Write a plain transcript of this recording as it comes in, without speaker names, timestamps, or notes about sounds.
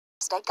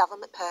State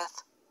Government,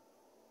 Perth.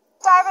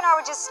 Dave and I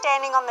were just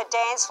standing on the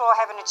dance floor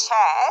having a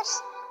chat,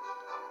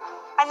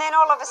 and then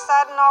all of a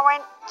sudden I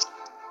went,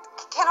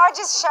 "Can I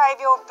just shave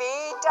your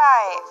beard,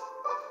 Dave?"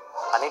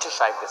 I need to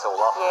shave this all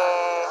off.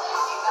 Yeah.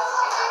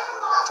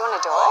 Do you want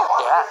to do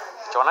it? Yeah.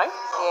 Do you want to?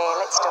 Yeah,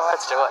 let's do it.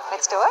 Let's do it.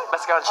 Let's do it?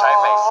 Let's go and shave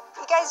me.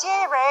 He goes,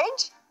 "Yeah, Reg."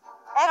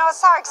 And I was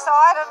so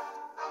excited.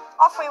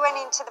 Off we went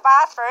into the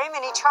bathroom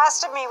and he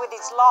trusted me with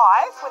his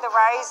life with a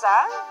razor.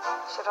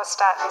 Should I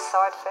start this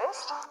side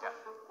first? Yeah.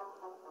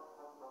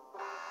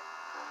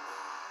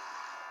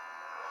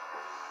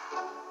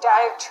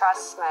 Dave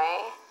trusts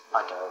me.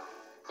 I do.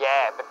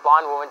 Yeah, but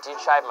blind woman did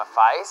shave my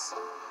face.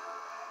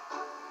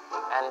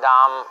 And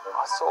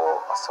I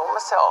saw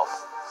myself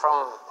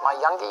from my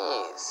younger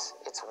years.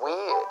 It's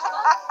weird.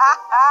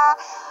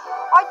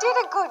 I did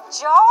a good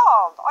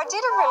job. I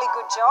did a really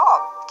good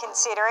job,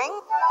 considering.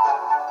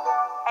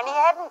 And he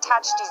hadn't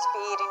touched his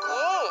beard in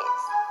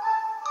years.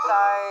 So,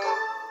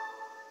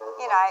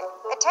 you know,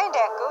 it turned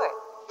out good.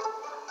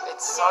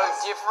 It's so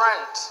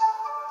different.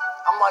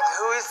 I'm like,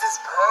 who is this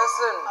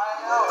person?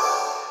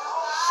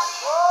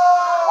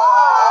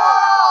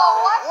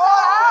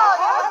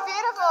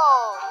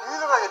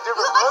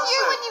 Look like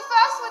you when you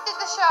first did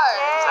the show.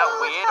 Yeah. Is that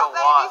weird or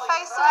Baby what?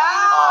 face Oh,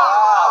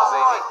 that was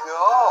easy.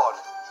 God.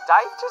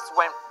 Dave just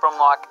went from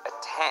like a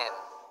 10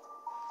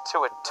 to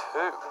a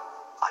 2.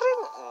 I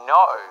didn't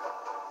know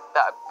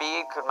that a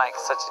beard could make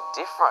such a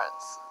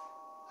difference.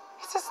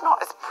 He's just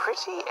not as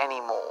pretty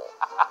anymore.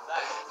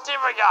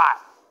 Different guy.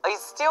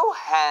 He's still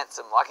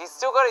handsome. Like, he's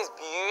still got his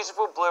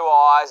beautiful blue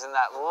eyes and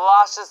that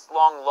luscious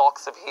long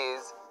locks of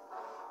his.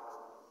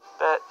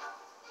 But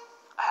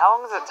how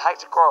long does it take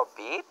to grow a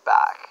beard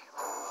back?